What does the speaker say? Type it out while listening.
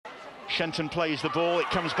Shenton plays the ball, it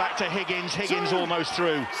comes back to Higgins, Higgins almost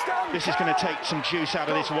through. This is going to take some juice out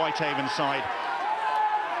of this Whitehaven side.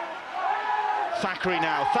 Thackeray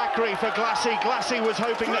now, Thackeray for Glassy. Glassy was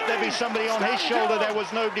hoping that there'd be somebody on his shoulder, there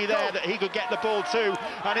was nobody there that he could get the ball to,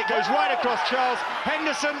 and it goes right across Charles.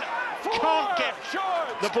 Henderson can't get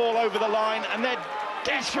the ball over the line, and they're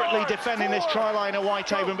desperately defending this try line at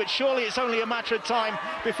Whitehaven, but surely it's only a matter of time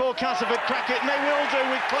before Castleford crack it, and they will do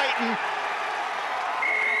with Clayton.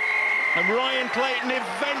 And Ryan Clayton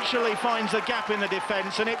eventually finds a gap in the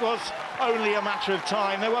defence, and it was only a matter of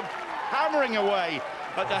time. They were hammering away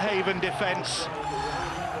at the Haven defence,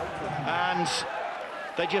 and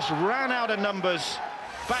they just ran out of numbers.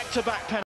 Back-to-back penalties.